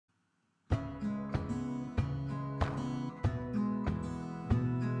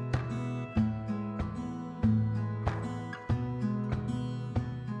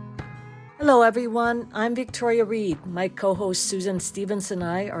Hello, everyone. I'm Victoria Reed. My co host Susan Stevens and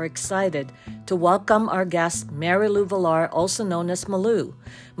I are excited to welcome our guest, Malou Villar, also known as Malou.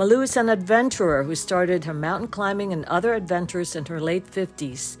 Malou is an adventurer who started her mountain climbing and other adventures in her late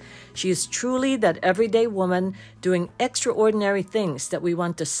 50s. She is truly that everyday woman doing extraordinary things that we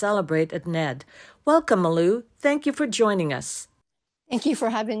want to celebrate at NED. Welcome, Malou. Thank you for joining us. Thank you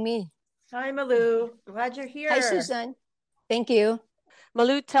for having me. Hi, Malou. Glad you're here. Hi, Susan. Thank you.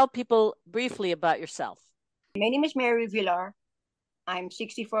 Malou, tell people briefly about yourself. My name is Villar. I'm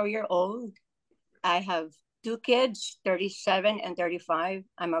 64-year-old. I have two kids, 37 and 35.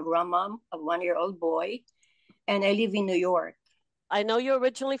 I'm a grandmom of a 1-year-old boy, and I live in New York. I know you're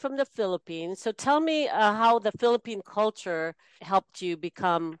originally from the Philippines, so tell me how the Philippine culture helped you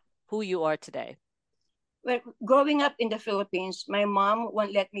become who you are today. Well, growing up in the Philippines, my mom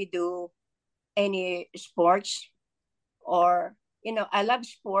won't let me do any sports or, I love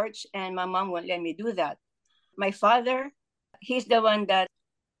sports and my mom won't let me do that. My father, he's the one that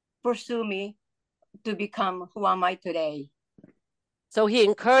pursued me to become who am I today. So he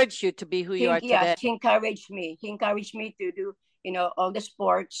encouraged you to be who you are today? Yes, he encouraged me. He encouraged me to do, all the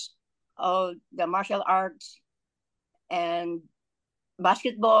sports, all the martial arts, and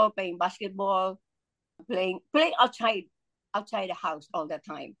basketball, playing basketball, playing outside the house all the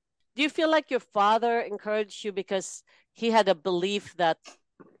time. Do you feel like your father encouraged you because he had a belief that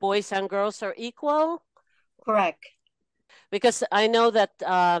boys and girls are equal? Correct. Because I know that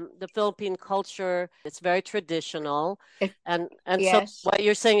the Philippine culture is very traditional, and yes. So what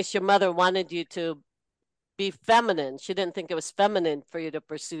you're saying is your mother wanted you to be feminine. She didn't think it was feminine for you to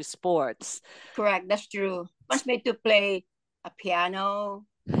pursue sports. Correct, that's true. Wants me to play a piano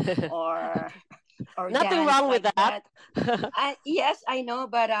or nothing wrong with that. Yes, I know,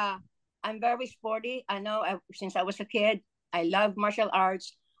 but I'm very sporty. I know since I was a kid, I love martial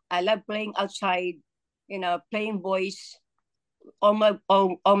arts. I love playing outside, playing boys. All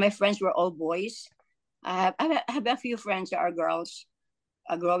my friends were all boys. I have a few friends that are girls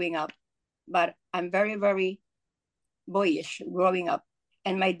growing up, but I'm very, very boyish growing up.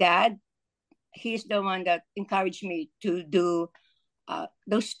 And my dad, he's the one that encouraged me to do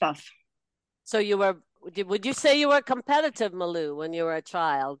those stuff. So would you say you were competitive, Malou, when you were a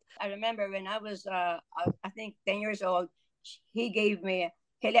child? I remember when I was, I think 10 years old, he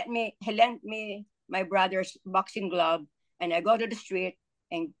lent me my brother's boxing glove, and I go to the street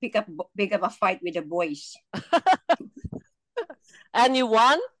and pick up a fight with the boys. And you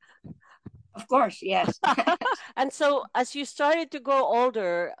won? Of course, yes. And so as you started to grow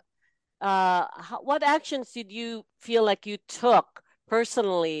older, what actions did you feel like you took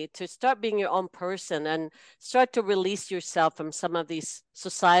personally to start being your own person and start to release yourself from some of these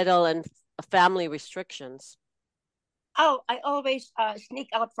societal and family restrictions? Oh, I always sneak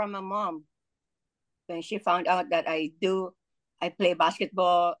out from my mom. When she found out that I play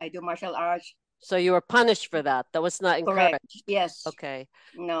basketball, I do martial arts. So you were punished for that? That was not encouraged? Correct. Yes. Okay.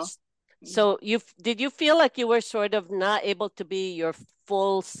 No. So did you feel like you were sort of not able to be your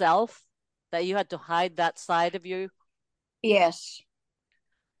full self, that you had to hide that side of you? Yes.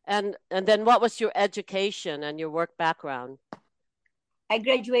 And then what was your education and your work background? I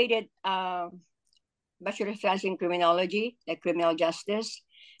graduated Bachelor of Science in Criminology, like criminal justice,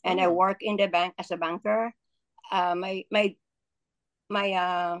 and I work in the bank as a banker. My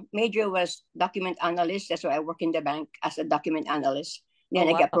major was document analyst. That's why I work in the bank as a document analyst. Then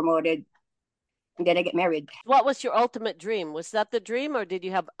I got promoted. And then I get married. What was your ultimate dream? Was that the dream, or did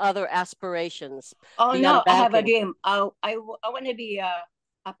you have other aspirations? Oh, no, I have a dream. I want to be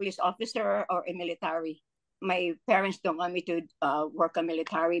a police officer or a military. My parents don't want me to work a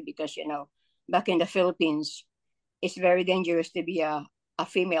military because, back in the Philippines, it's very dangerous to be a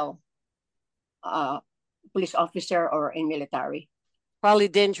female police officer or in military. Probably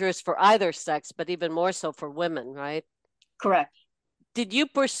dangerous for either sex, but even more so for women, right? Correct. Did you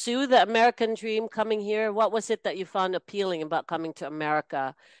pursue the American dream coming here? What was it that you found appealing about coming to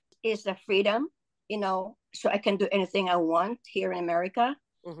America? It's the freedom, so I can do anything I want here in America.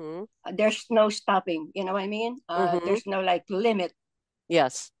 Mm-hmm. There's no stopping, you know what I mean? There's no limit.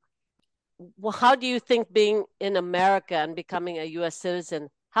 Yes. Well, how do you think being in America and becoming a U.S. citizen,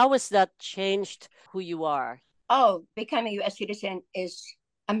 how has that changed who you are? Oh, becoming a U.S. citizen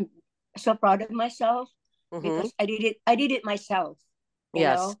I'm so proud of myself because I did it myself. You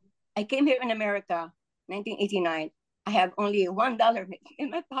know, I came here in America, 1989. I have only $1 in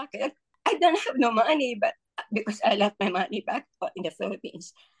my pocket. I don't have no money, but because I left my money back in the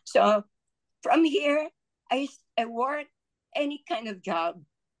Philippines. So from here, I work any kind of job.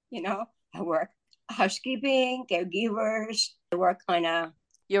 I work housekeeping, caregivers. I work on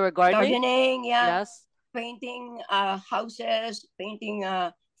You were gardening? Gardening, yeah. Yes. Painting houses, painting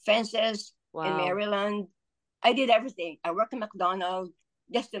fences in Wow. Maryland. I did everything. I worked at McDonald's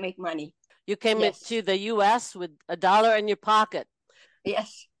just to make money. You came Yes. to the U.S. with $1 in your pocket.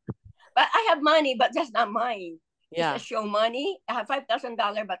 Yes. But I have money, but that's not mine. Yeah. It's a show money. I have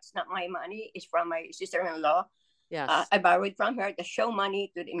 $5,000, but it's not my money. It's from my sister-in-law. Yes. I borrowed from her to show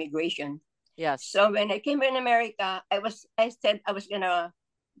money to the immigration. Yes. So when I came in America, I said I was gonna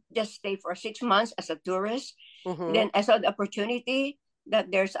just stay for 6 months as a tourist. Mm-hmm. Then I saw the opportunity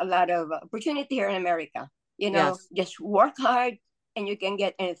that there's a lot of opportunity here in America. Yes. Just work hard and you can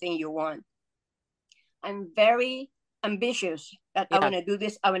get anything you want. I'm very ambitious that I Yeah. want to do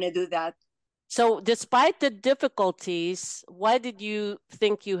this, I want to do that. So despite the difficulties, why did you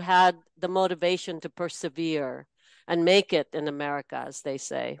think you had the motivation to persevere and make it in America, as they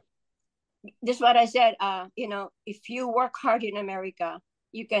say? This is what I said. If you work hard in America,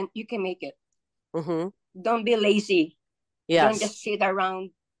 you can make it. Mm-hmm. Don't be lazy. Yes. Don't just sit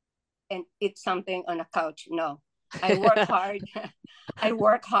around and eat something on a couch. No, I work hard. I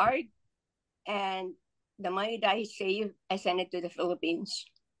work hard, and the money that I save, I send it to the Philippines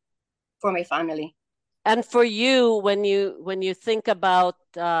for my family. And for you, when you think about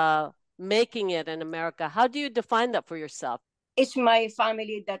making it in America, how do you define that for yourself? It's my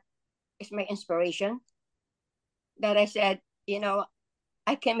family that is my inspiration. That I said,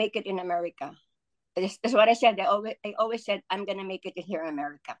 I can make it in America. That's what I said. I always said I'm gonna make it here in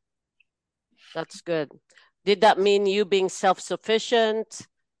America. That's good. Did that mean you being self-sufficient,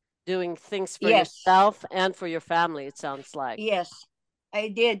 doing things for yourself and for your family? It sounds like. Yes, I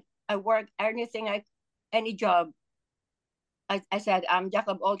did. I worked any job. I said I'm jack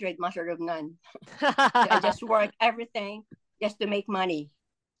of all trades, master of none. So I just work everything just to make money.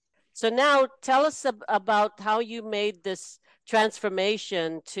 So now tell us about how you made this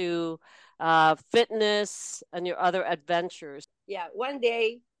transformation to fitness and your other adventures. Yeah, one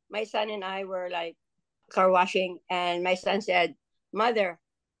day my son and I were like car washing, and my son said, "Mother,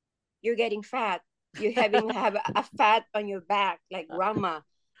 you're getting fat. You're have a fat on your back like grandma."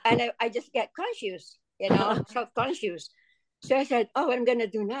 And I just get conscious, self-conscious. So I said, "Oh, what I'm gonna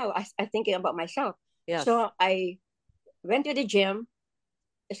do now?" I'm thinking about myself. Yes. So I went to the gym.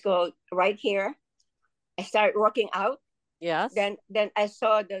 It's called right here. I started working out. Yes. Then I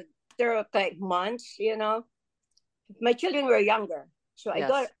saw there were like months, my children were younger. So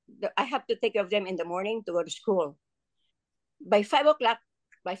I have to take care of them in the morning to go to school. By 5 o'clock,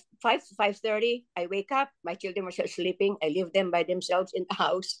 by 5:30, I wake up. My children were still sleeping. I leave them by themselves in the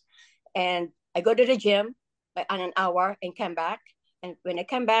house. And I go to the gym on an hour and come back. And when I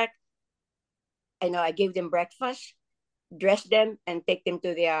come back, I give them breakfast, dress them, and take them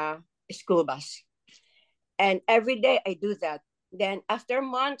to their school bus. And every day I do that. Then after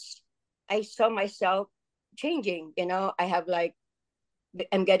months, I saw myself changing. I have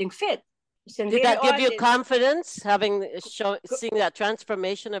I'm getting fit. So did that give you confidence, seeing that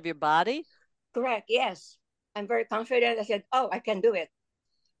transformation of your body? Correct. Yes, I'm very confident. I said, "Oh, I can do it."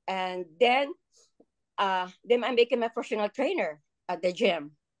 And then I became a personal trainer at the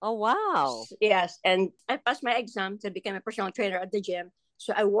gym. Oh, wow. Yes, and I passed my exam to become a personal trainer at the gym.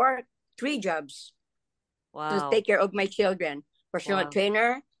 So I work 3 jobs. Wow. To take care of my children. Personal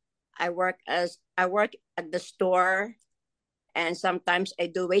trainer. I work at the store, and sometimes I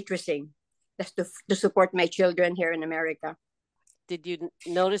do waitressing just to support my children here in America. Did you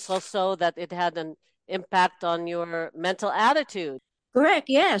notice also that it had an impact on your mental attitude? Correct.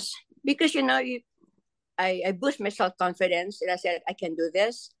 Yes, because I boost my self-confidence, and I said I can do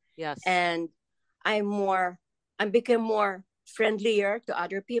this. Yes. And I became more friendlier to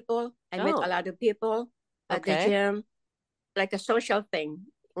other people. I met a lot of people at the gym, like a social thing.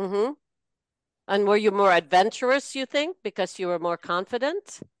 Mm-hmm. And were you more adventurous, you think, because you were more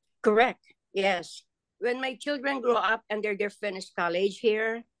confident? Correct. Yes. When my children grow up and they're finished college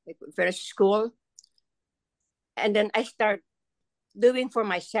here, like finished school, and then I start doing for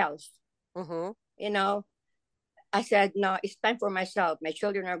myself. Mm-hmm. I said, no, it's time for myself. My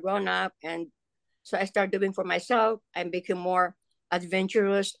children are grown up, and so I start doing for myself. I became more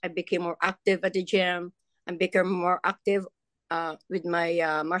adventurous. I became more active at the gym. I became more active with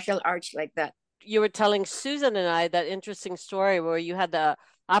my martial arts like that. You were telling Susan and I that interesting story where you had the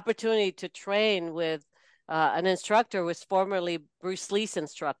opportunity to train with an instructor who was formerly Bruce Lee's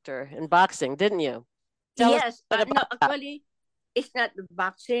instructor in boxing, didn't you? Yes. No, actually, it's not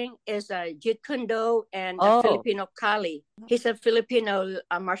boxing. It's a Jeet Kune Do and a Filipino Kali. He's a Filipino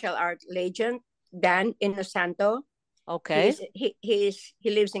martial art legend, Dan Inosanto. Okay.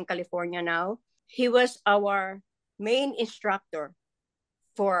 He lives in California now. He was our main instructor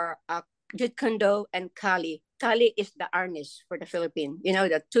for Jeet Kune and Kali. Kali is the harness for the Philippine. You know,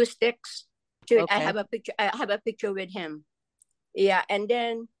 the two sticks. So I Okay. have a picture. I have a picture with him. Yeah, and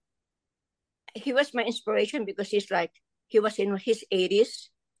then he was my inspiration because he was in his 80s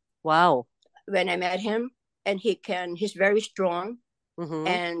Wow. when I met him, and he's very strong Mm-hmm.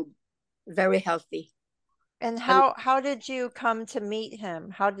 and very healthy. And how did you come to meet him?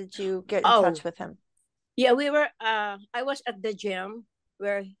 How did you get in touch with him? Yeah, we were. I was at the gym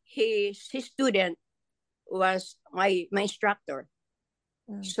where his student was my instructor.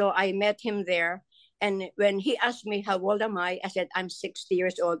 So I met him there, and when he asked me how old am I said I'm 60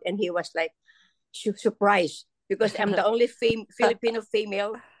 years old, and he was like surprised because I'm the only Filipino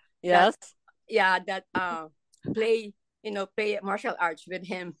female Yes. that play play martial arts with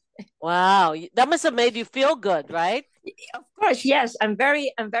him. Wow. That must have made you feel good, right? Of course, yes. I'm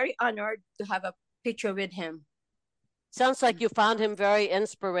very honored to have a picture with him. Sounds like you found him very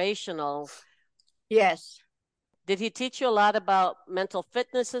inspirational. Yes. Did he teach you a lot about mental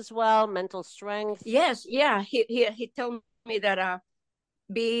fitness as well, mental strength? Yes, yeah. He told me that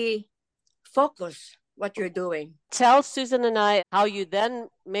be focused what you're doing. Tell Susan and I how you then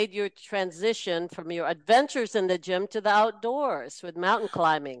made your transition from your adventures in the gym to the outdoors with mountain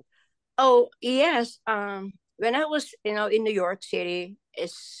climbing. Oh, yes. When I was, in New York City,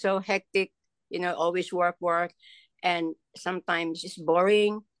 it's so hectic, always work, and sometimes it's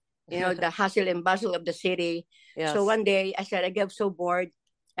boring, the hustle and bustle of the city. Yes. So one day I said, I get so bored,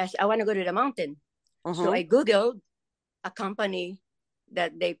 as I want to go to the mountain. Mm-hmm. So I Googled a company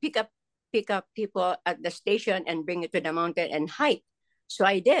that they pick up people at the station and bring it to the mountain and hike. So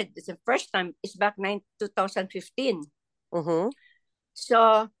I did. It's the first time. It's back 2015. Mm-hmm.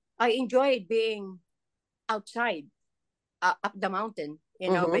 So I enjoyed being outside, up the mountain.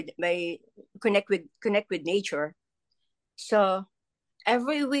 By connect with nature. So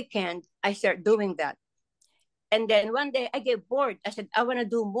every weekend I start doing that, and then one day I get bored. I said I want to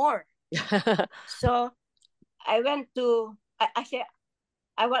do more. So I went to. I said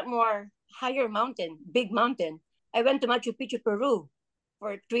I want more higher mountain, big mountain. I went to Machu Picchu, Peru,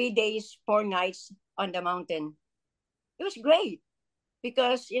 for 3 days, 4 nights on the mountain. It was great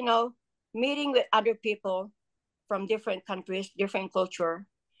because meeting with other people from different countries, different culture,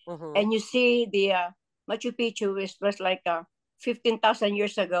 Mm-hmm. and you see the Machu Picchu was like 15,000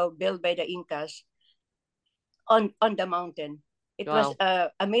 years ago, built by the Incas on the mountain. It was Wow. an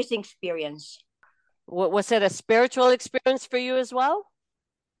amazing experience. Was it a spiritual experience for you as well?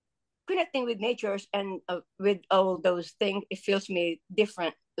 Connecting with nature and with all those things, it feels me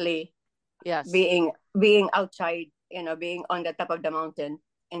differently. Yes. Being outside, being on the top of the mountain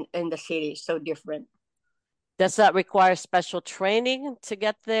in the city, so different. Does that require special training to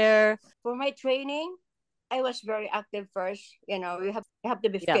get there? For my training, I was very active first. You have to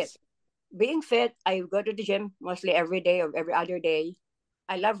be fit. Yes. Being fit, I go to the gym mostly every day or every other day.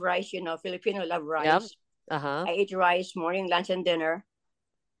 I love rice. Filipino love rice. Yep. Uh-huh. I eat rice morning, lunch, and dinner.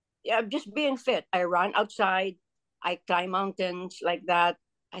 Yeah, just being fit. I run outside. I climb mountains like that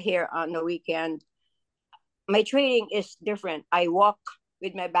here on the weekend. My training is different. I walk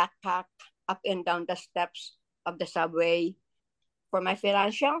with my backpack up and down the steps of the subway. For my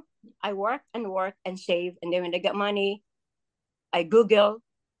financial, I work and save. And then when I get money, I Google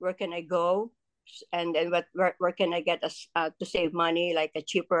where can I go, and then where can I get to save money, like a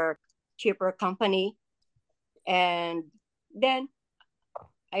cheaper company. And then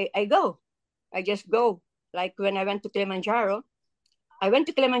I go. I just go. Like when I went to Kilimanjaro,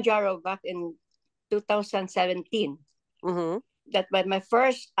 back in 2017. Mm-hmm. That's my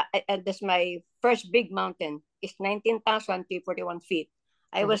first big mountain. It's 19,341 feet.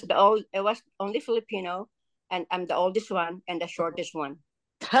 I was only Filipino, and I'm the oldest one and the shortest one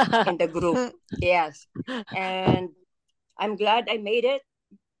in the group. Yes, and I'm glad I made it.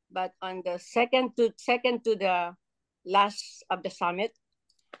 But on the second to the last of the summit,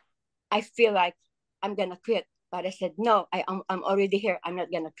 I feel like I'm gonna quit. But I said no. I'm already here. I'm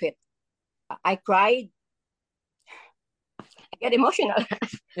not gonna quit. I cried. I get emotional.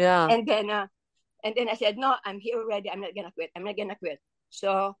 Yeah. And then I said, no, I'm here already. I'm not gonna quit.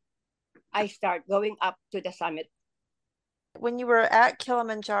 So I start going up to the summit. When you were at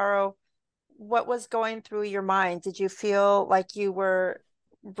Kilimanjaro, what was going through your mind? Did you feel like you were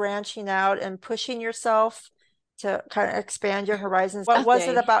branching out and pushing yourself to kind of expand your horizons? What was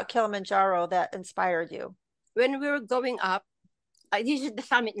it about Kilimanjaro that inspired you? When we were going up, this is the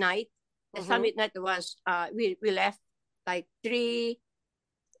summit night. The summit night was we left like 2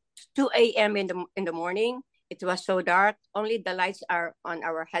 a.m. in the morning. It was so dark. Only the lights are on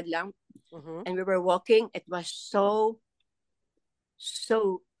our headlamp, and we were walking. It was so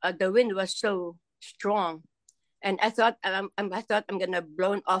so the wind was so strong, and I thought I'm gonna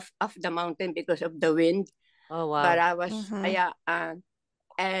blown off the mountain because of the wind. Oh, But wow. I was yeah,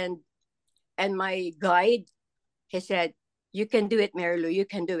 and my guide, he said, "You can do it, Mary Lou. You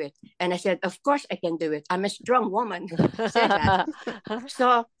can do it." And I said, "Of course I can do it. I'm a strong woman." I said that.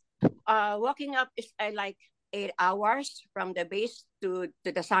 So walking up is like 8 hours from the base to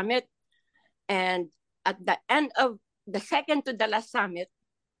the summit, and at the end of the second to the last summit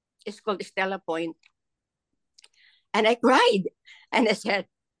is called Stella Point, and I cried, and I said,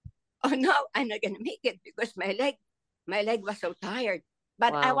 "Oh no, I'm not gonna make it because my leg was so tired."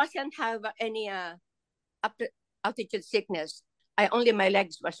 But I Wow. wasn't have any altitude sickness. I only my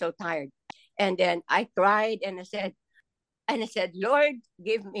legs were so tired, and then I cried, and I said, "Lord,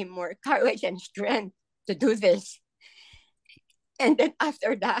 give me more courage and strength to do this." And then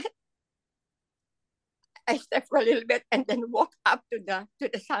after that, I stepped for a little bit and then walked up to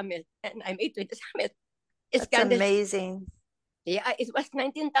the summit, and I made to the summit. It's That's kind of amazing. yeah. It was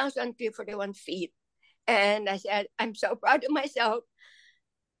 19,341 feet, and I said, "I'm so proud of myself."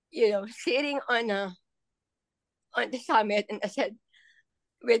 Sitting on the summit, and I said,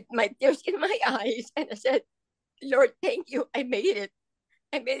 with my tears in my eyes, and I said, "Lord, thank you. I made it.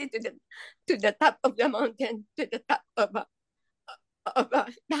 I made it to the top of the mountain, to the top of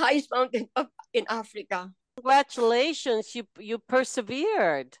the highest mountain in Africa." Congratulations. You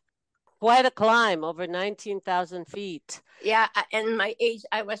persevered. Quite a climb, over 19,000 feet. Yeah, and my age,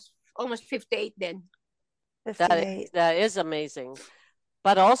 I was almost 58 then. That 58. that is amazing.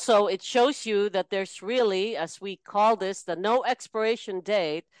 But also, it shows you that there's really, as we call this, the no expiration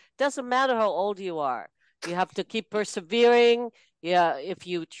date. Doesn't matter how old you are. You have to keep persevering. Yeah, if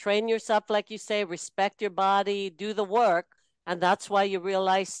you train yourself, like you say, respect your body, do the work, and that's why you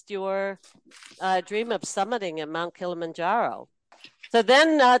realized your dream of summiting in Mount Kilimanjaro. So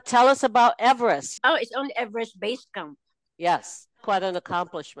then tell us about Everest. Oh, it's only Everest Base Camp. Yes, quite an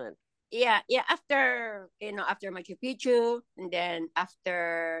accomplishment. Yeah, yeah. After Machu Picchu, and then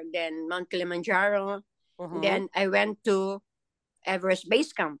after Mount Kilimanjaro, then I went to Everest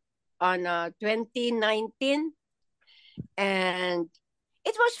Base Camp on 2019, and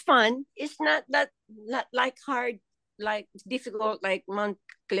it was fun. It's not like hard, like difficult like Mount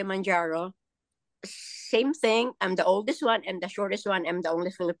Kilimanjaro. Same thing. I'm the oldest one. I'm the shortest one. I'm the only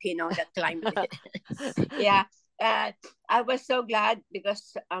Filipino that climbed it. Yeah. I was so glad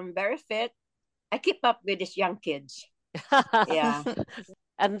because I'm very fit. I keep up with these young kids. Yeah.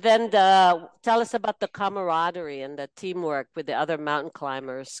 And then tell us about the camaraderie and the teamwork with the other mountain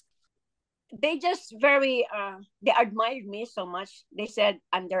climbers. They just they admired me so much. They said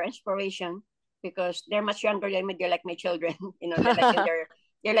I'm their inspiration because they're much younger than me. They're like my children.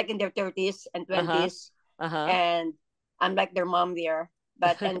 They're like in their 30s and 20s. And I'm like their mom there.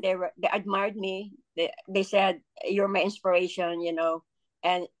 And they admired me. They said, "You're my inspiration,"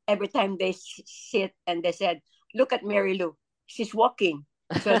 and every time they sit and they said, "Look at Mary Lou, she's walking."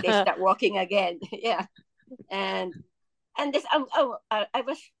 So they start walking again. Yeah. And this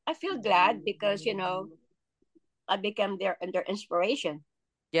I feel glad because I became their inspiration.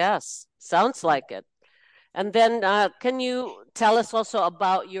 Yes, sounds like it. And then can you tell us also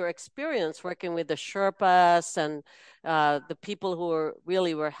about your experience working with the Sherpas and the people who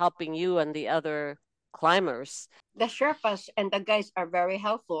were helping you and the other climbers? The Sherpas and the guys are very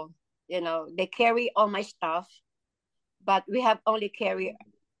helpful. They carry all my stuff, but we have only carry,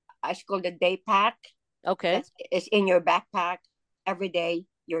 I call the day pack. Okay. It's in your backpack every day.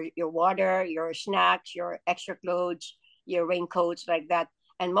 Your water, your snacks, your extra clothes, your raincoats, like that.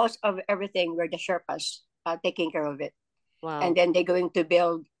 And most of everything, we're the Sherpas taking care of it. Wow. And then they're going to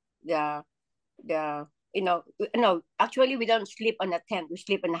build the no, actually we don't sleep on a tent. We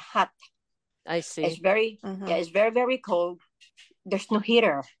sleep in a hut. I see. It's very it's very, very cold. There's no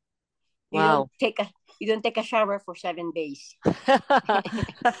heater. Wow. You don't take a shower for 7 days.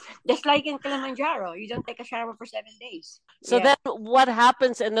 Just like in Kilimanjaro, you don't take a shower for 7 days. So then what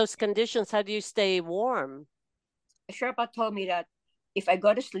happens in those conditions? How do you stay warm? Sherpa told me that if I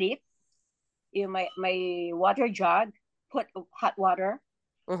go to sleep, my water jug, put hot water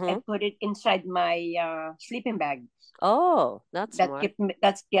and put it inside my sleeping bag. Oh, that's smart.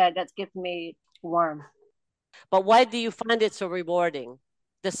 That keeps me warm. But why do you find it so rewarding,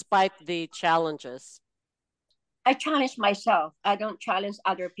 despite the challenges? I challenge myself. I don't challenge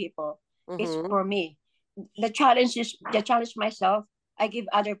other people. It's for me. The challenge myself. I give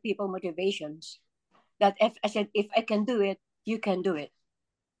other people motivations. That if I can do it, you can do it.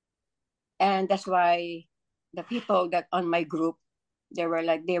 And that's why the people that on my group, they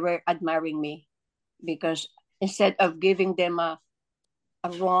were admiring me, because instead of giving them a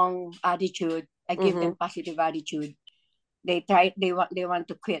wrong attitude, I give them positive attitude. They want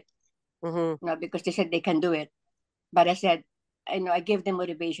to quit, because they said they can do it. But I said, I give them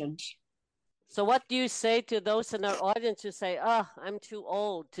motivations. So what do you say to those in our audience who say, "Oh, I'm too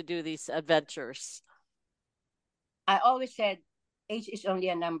old to do these adventures"? I always said, age is only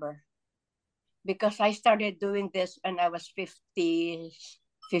a number. Because I started doing this when I was 50,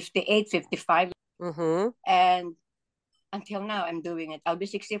 58, 55. And until now, I'm doing it. I'll be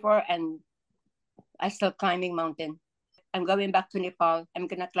 64 and I'm still climbing mountain. I'm going back to Nepal. I'm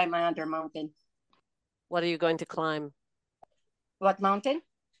going to climb another mountain. What are you going to climb? What mountain?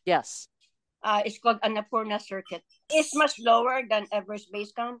 Yes. It's called Annapurna Circuit. It's much lower than Everest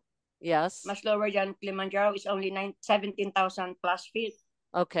Base Camp. Yes. Much lower than Kilimanjaro. It's only 17,000 plus feet.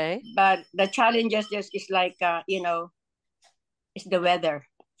 Okay. But the challenges just is like, it's the weather.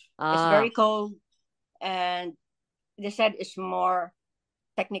 It's very cold. And they said it's more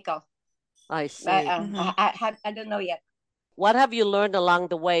technical. I see. I don't know yet. What have you learned along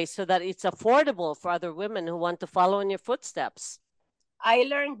the way so that it's affordable for other women who want to follow in your footsteps? I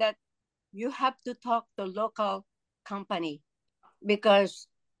learned that you have to talk to local company, because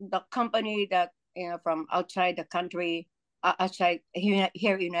the company that from outside the country, outside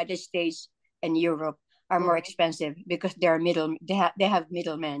here United States and Europe are more expensive because they have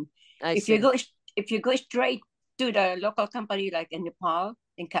middlemen. If you go straight to the local company, like in Nepal,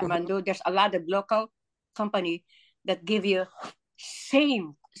 in Kathmandu, there's a lot of local company that give you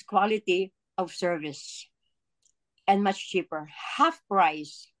same quality of service and much cheaper, half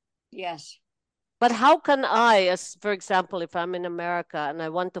price. Yes. But how can I, as for example, if I'm in America and I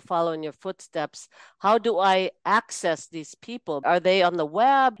want to follow in your footsteps, how do I access these people? Are they on the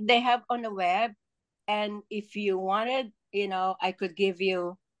web? They have on the web, and if you wanted, I could give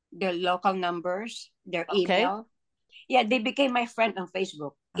you their local numbers, their email. Yeah, they became my friend on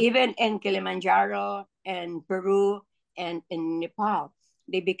Facebook. Even in Kilimanjaro and Peru and in Nepal,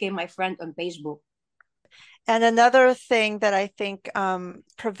 they became my friend on Facebook. And another thing that I think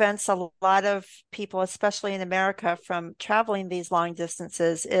prevents a lot of people, especially in America, from traveling these long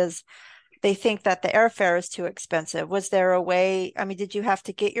distances is they think that the airfare is too expensive. Was there a way? I mean, did you have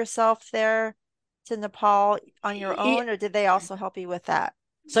to get yourself there to Nepal on your own, or did they also help you with that?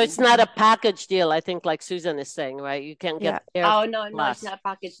 So it's not a package deal, I think, like Susan is saying, right? You can't get air. Oh, no, it's not a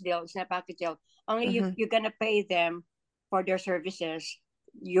package deal. It's not a package deal. Only you're going to pay them for their services,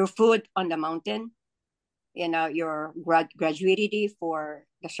 your food on the mountain, your gratuity for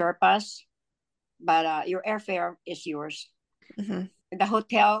the Sherpas, but your airfare is yours. The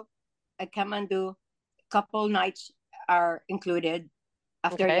hotel at Kathmandu, couple nights are included.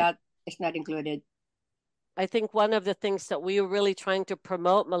 After that, it's not included. I think one of the things that we are really trying to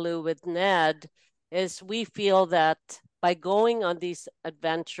promote, Malou, with Ned, is we feel that by going on these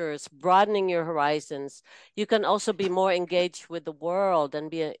adventures, broadening your horizons, you can also be more engaged with the world and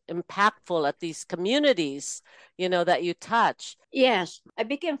be impactful at these communities, that you touch. Yes, I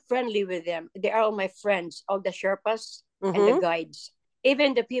became friendly with them. They are all my friends, all the Sherpas and the guides,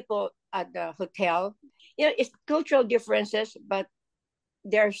 even the people at the hotel. It's cultural differences, but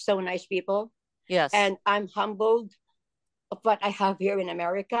they're so nice people. Yes. And I'm humbled of what I have here in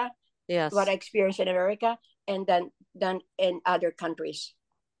America, what I experienced in America, and then in other countries.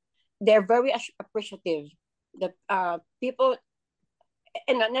 They're very appreciative. The people,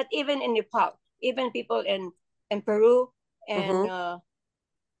 and not even in Nepal, even people in Peru and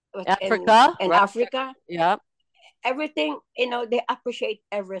Africa. And Africa. Yeah. Everything, they appreciate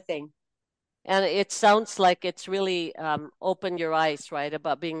everything. And it sounds like it's really opened your eyes, right,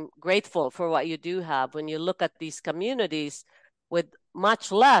 about being grateful for what you do have when you look at these communities with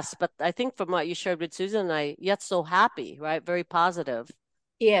much less. But I think from what you shared with Susan and I, yet so happy, right? Very positive.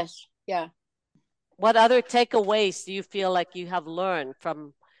 Yes. Yeah. What other takeaways do you feel like you have learned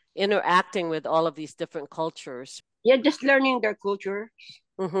from interacting with all of these different cultures? Yeah, just learning their culture.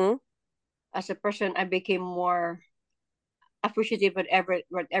 As a person, I became more appreciative of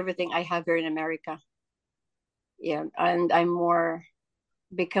everything I have here in America. Yeah, and I'm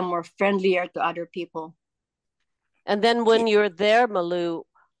become more friendlier to other people. And then when you're there, Malou,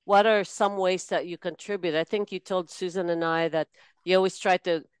 what are some ways that you contribute? I think you told Susan and I that you always try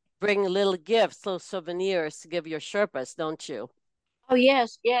to bring little gifts, little souvenirs to give your Sherpas, don't you? Oh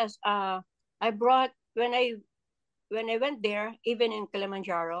yes. I brought when I went there, even in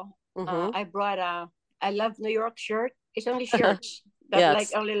Kilimanjaro, I brought I love New York shirt. It's only shirts that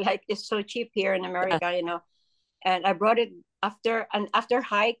it's so cheap here in America, And I brought it after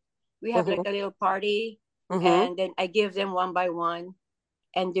hike. We have like a little party, and then I give them one by one,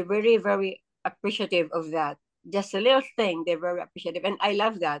 and they're very, very appreciative of that. just a little thing, they're very appreciative. And I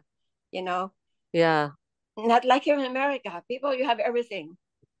love that, you know. Yeah. Not like here in America. People, you have everything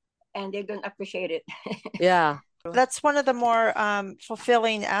and they don't appreciate it. Yeah. That's one of the more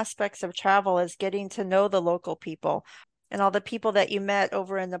fulfilling aspects of travel is getting to know the local people and all the people that you met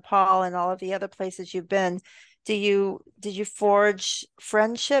over in Nepal and all of the other places you've been. Did you forge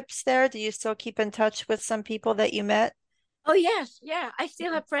friendships there? Do you still keep in touch with some people that you met? Oh yes, yeah. I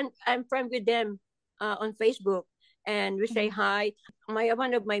still have friend. I'm friend with them on Facebook, and we say Mhm. hi. My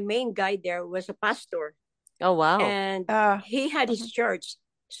one of my main guide there was a pastor, Oh, wow. and Uh, he had his mhm. church.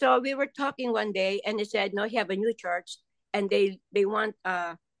 So we were talking one day, and he said, "No, he have a new church, and they want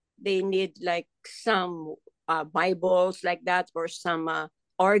they need like some Bibles like that or some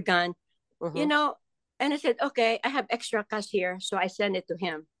organ, you Mm-hmm. know." And I said, "Okay, I have extra cash here," so I sent it to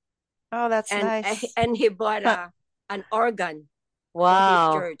him, Oh, that's and nice. and he bought Huh, an organ for his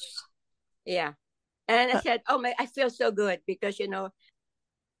Wow. church. Yeah. And I huh. said, "Oh my, I feel so good because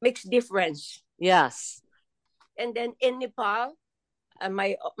makes difference." Yes. And then in Nepal,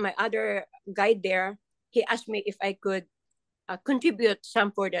 my other guide there, he asked me if I could contribute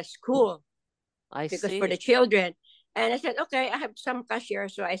some for the school I because for see. the children. And I said, "Okay, I have some cash here,"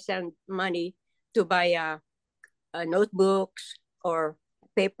 so I sent money to buy notebooks or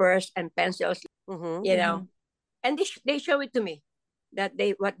papers and pencils, Mm-hmm. you know. Mhm. And they show it to me that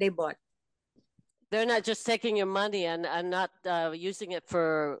they what they bought They're not just taking your money and not using it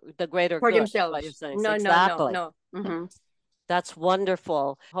for the greater for good, is what you're themselves. saying. No, no, no, Exactly. no. Mm-hmm. That's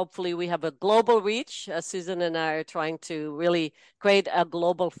wonderful. Hopefully, we have a global reach. Susan and I are trying to really create a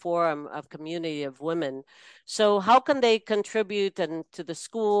global forum of community of women. So, how can they contribute and to the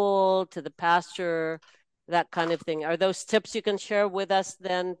school, to the pasture, that kind of thing? Are those tips you can share with us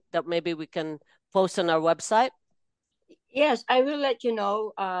then that maybe we can post on our website? Yes, I will let you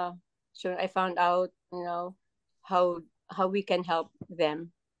know. So I found out, how we can help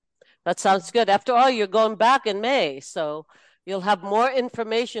them. That sounds good. After all, you're going back in May, so you'll have more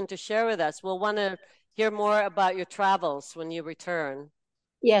information to share with us. We'll want to hear more about your travels when you return.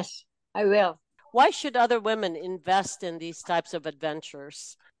 Yes, I will. Why should other women invest in these types of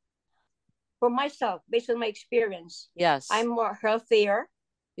adventures? For myself, based on my experience, I'm Yes. more healthier.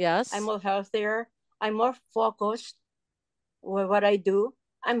 I'm Yes. more healthier. I'm more focused with what I do.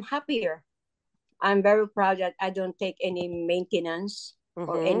 I'm happier. I'm very proud that I don't take any maintenance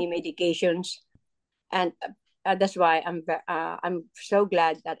or Mm-hmm. any medications, and that's why I'm so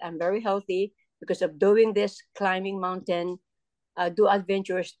glad that I'm very healthy because of doing this climbing mountain, do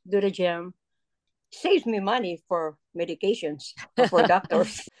adventures, do the gym, saves me money for medications or for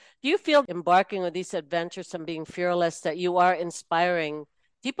doctors. Do you feel embarking on these adventures and being fearless that you are inspiring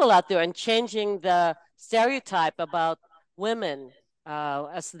people out there and changing the stereotype about women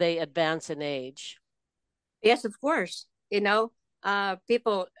as they advance in age? Yes, of course.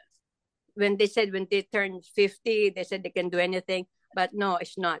 People when they turn 50, they said they can do anything, but no,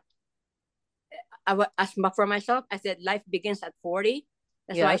 it's not. For myself, I said life begins at 40.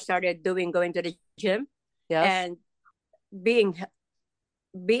 That's why I Yes. started going to the gym Yes. and being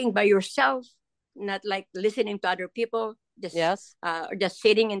being by yourself, not like listening to other people, Yes. just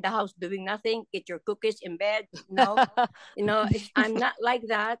sitting in the house doing nothing, eat your cookies in bed. No, I'm not like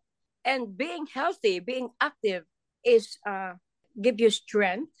that. And being healthy, being active is give you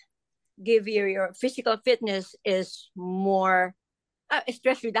strength, give you your physical fitness is more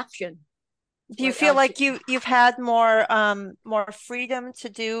stress reduction. Do you feel like you've had more freedom to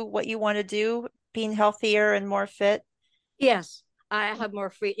do what you want to do, being healthier and more fit? Yes, I have more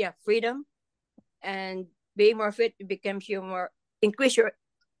freedom, and being more fit becomes you more increase your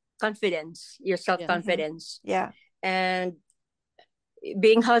confidence, your self Yeah. Hmm. confidence, Yeah. and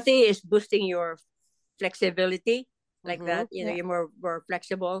being healthy is boosting your flexibility, like Mm-hmm. that. Yeah. You're more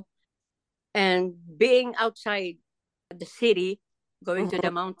flexible, and being outside the city, going to Mm-hmm.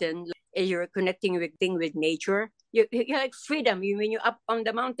 the mountain, you're connecting with nature. You like freedom. When you're up on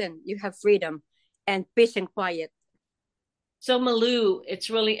the mountain, you have freedom and peace and quiet. So, Malou,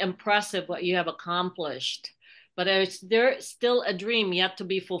 it's really impressive what you have accomplished, but is there still a dream yet to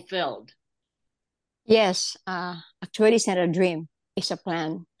be fulfilled? Yes, actually, it's not a dream. It's a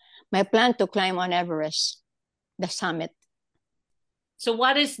plan. My plan to climb on Everest, the summit, So,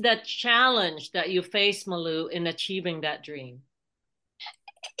 what is the challenge that you face, Malou, in achieving that dream?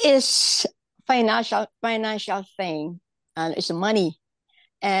 is financial thing, and it's money,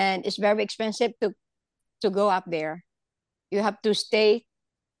 and it's very expensive to go up there. You have to stay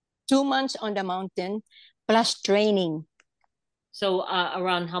 2 months on the mountain plus training. So,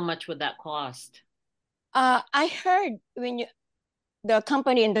 around how much would that cost? I heard when the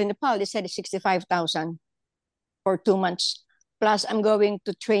company in the Nepal they said 65,000. for 2 months. Plus, I'm going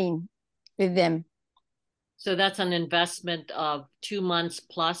to train with them. So that's an investment of 2 months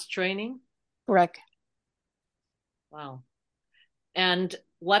plus training? Correct. Wow. And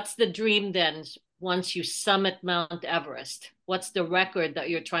what's the dream then once you summit Mount Everest? What's the record that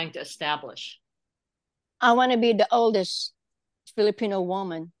you're trying to establish? I want to be the oldest Filipino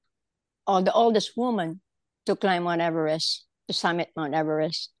woman or the oldest woman to climb Mount Everest, to summit Mount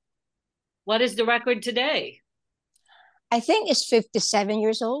Everest. What is the record today? I think it's 57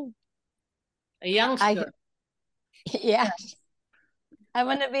 years old. A youngster. Yes. My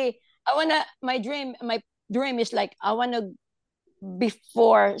dream is like, I want to,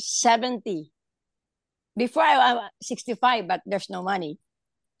 before 70, before I'm 65, but there's no money.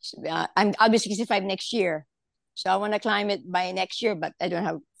 I'll be 65 next year. So I want to climb it by next year, but I don't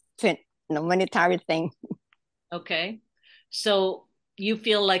have no monetary thing. Okay. So you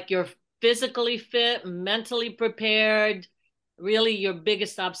feel like you're physically fit, mentally prepared. Really, your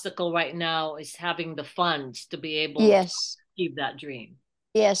biggest obstacle right now is having the funds to be able to achieve that dream.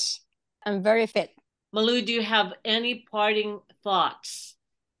 Yes, I'm very fit. Malou, do you have any parting thoughts,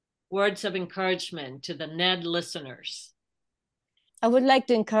 words of encouragement to the NED listeners? I would like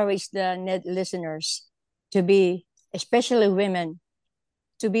to encourage the NED listeners to be, especially women,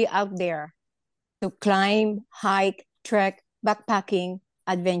 to be out there, to climb, hike, trek, backpacking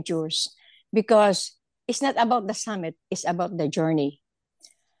adventures, because it's not about the summit, it's about the journey.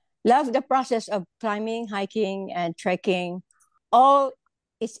 Love the process of climbing, hiking, and trekking. All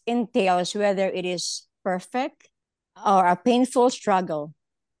it entails, whether it is perfect or a painful struggle.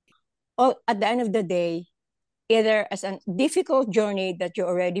 Or at the end of the day, either as a difficult journey that you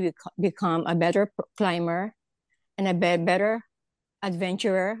already become a better climber and a better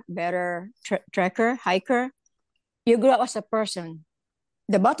adventurer, better trekker, hiker, you grow as a person.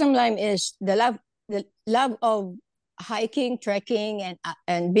 The bottom line is the love of hiking, trekking,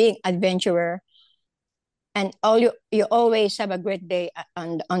 and being adventurer, and you always have a great day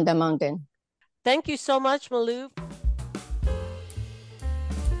on the mountain. Thank you so much, Malou.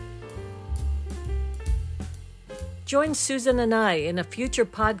 Join Susan and I in a future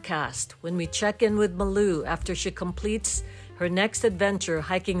podcast when we check in with Malou after she completes her next adventure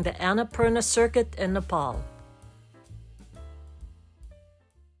hiking the Annapurna Circuit in Nepal.